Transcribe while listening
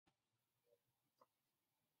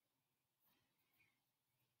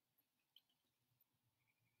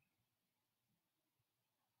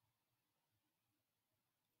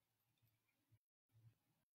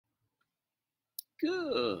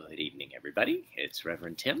Good evening, everybody. It's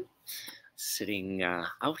Reverend Tim sitting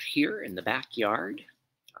out here in the backyard.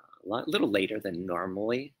 A little later than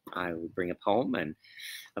normally I would bring a poem, and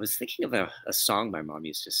I was thinking of a song my mom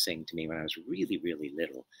used to sing to me when I was really, really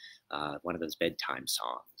little. One of those bedtime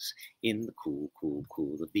songs. In the cool, cool,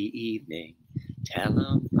 cool of the evening, tell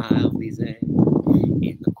 'em I'll be there.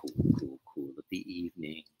 In the cool, cool, cool of the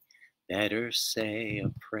evening, better say a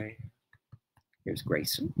prayer. Here's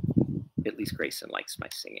Grayson. At least Grayson likes my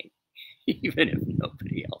singing, even if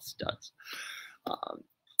nobody else does.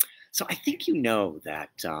 So I think you know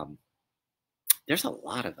that there's a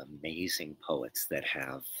lot of amazing poets that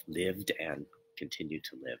have lived and continue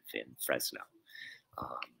to live in Fresno.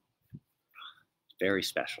 Very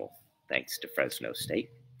special, thanks to Fresno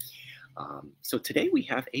State. So today we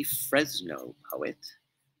have a Fresno poet,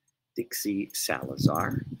 Dixie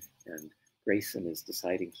Salazar, and Grayson is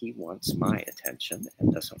deciding he wants my attention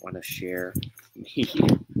and doesn't want to share me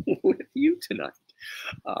with you tonight.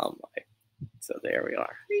 So there we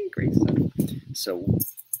are. Hey, Grayson. So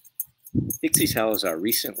Dixie Salazar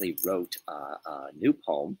recently wrote a new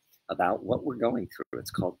poem about what we're going through. It's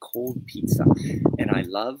called Cold Pizza. And I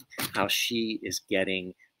love how she is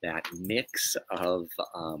getting that mix of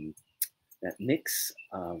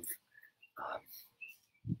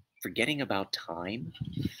forgetting about time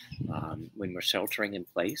when we're sheltering in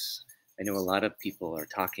place. I know a lot of people are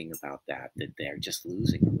talking about that they're just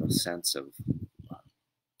losing a real sense of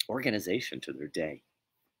organization to their day.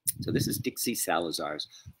 So this is Dixie Salazar's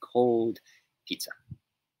Cold Pizza.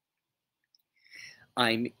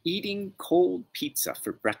 I'm eating cold pizza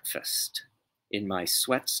for breakfast in my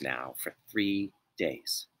sweats now for 3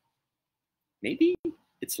 days. Maybe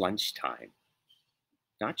it's lunchtime.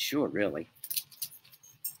 Not sure, really.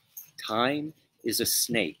 Time is a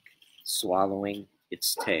snake swallowing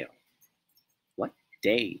its tail. What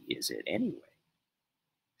day is it anyway?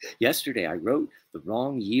 Yesterday I wrote the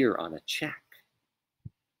wrong year on a check.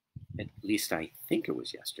 At least I think it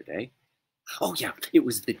was yesterday. Oh yeah, it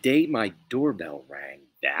was the day my doorbell rang.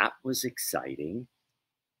 That was exciting.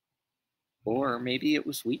 Or maybe it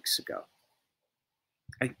was weeks ago.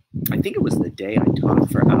 I think it was the day I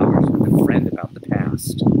talked for hours with a friend about the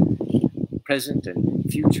past. Present and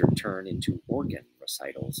future turn into organ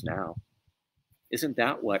recitals now. Isn't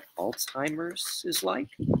that what Alzheimer's is like?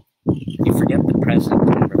 You forget the present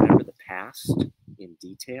and remember the past in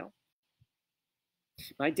detail.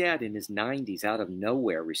 My dad in his 90s out of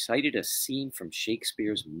nowhere recited a scene from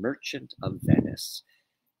Shakespeare's Merchant of Venice.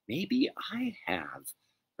 Maybe I have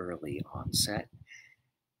early onset.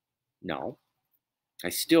 No, I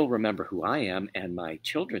still remember who I am and my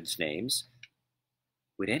children's names.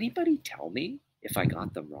 Would anybody tell me if I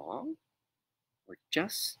got them wrong? Or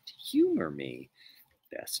just humor me?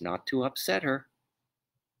 Best not to upset her.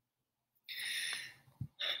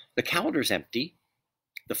 The calendar's empty.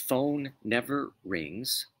 The phone never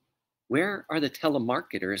rings. Where are the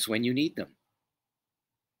telemarketers when you need them?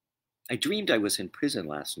 I dreamed I was in prison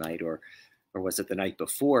last night, or was it the night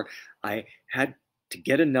before? I had to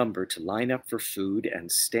get a number to line up for food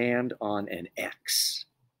and stand on an X.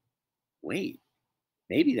 Wait.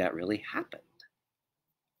 Maybe that really happened.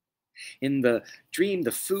 In the dream,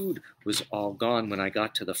 the food was all gone when I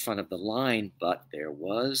got to the front of the line, but there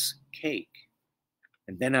was cake.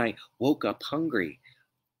 And then I woke up hungry.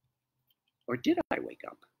 Or did I wake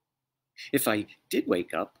up? If I did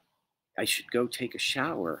wake up, I should go take a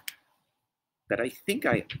shower. But I think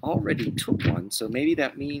I already took one, so maybe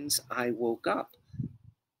that means I woke up.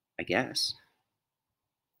 I guess.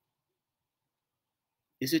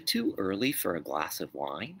 Is it too early for a glass of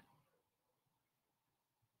wine?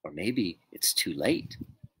 Or maybe it's too late.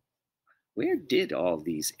 Where did all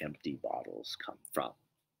these empty bottles come from?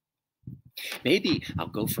 Maybe I'll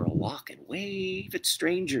go for a walk and wave at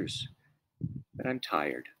strangers, but I'm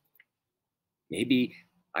tired. Maybe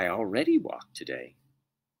I already walked today.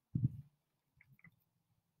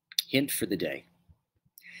 Hint for the day.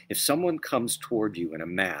 If someone comes toward you in a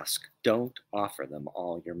mask, don't offer them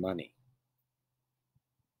all your money.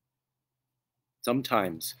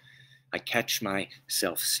 Sometimes I catch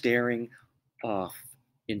myself staring off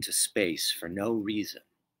into space for no reason.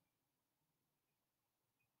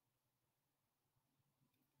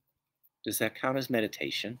 Does that count as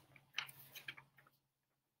meditation?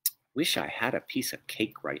 Wish I had a piece of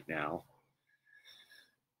cake right now.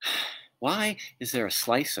 Why is there a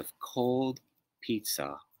slice of cold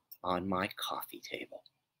pizza on my coffee table?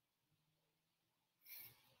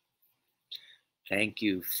 Thank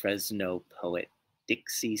you, Fresno poet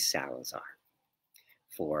Dixie Salazar,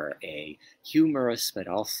 for a humorous but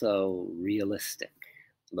also realistic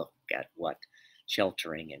look at what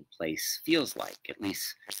sheltering in place feels like, at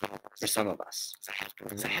least for some of us.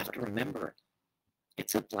 I have to remember,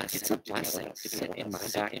 it's a blessing to sit in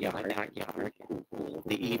my backyard cool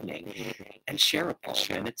the evening and share a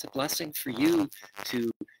poem. And it's a blessing for you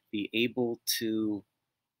to be able to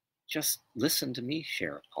just listen to me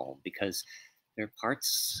share a poem, because there are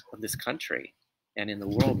parts of this country and in the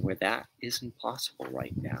world where that isn't possible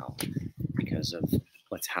right now because of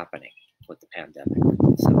what's happening with the pandemic.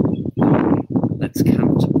 So let's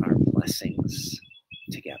count our blessings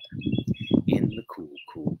together. In the cool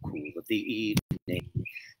of the evening,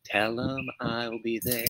 tell 'em I'll be there.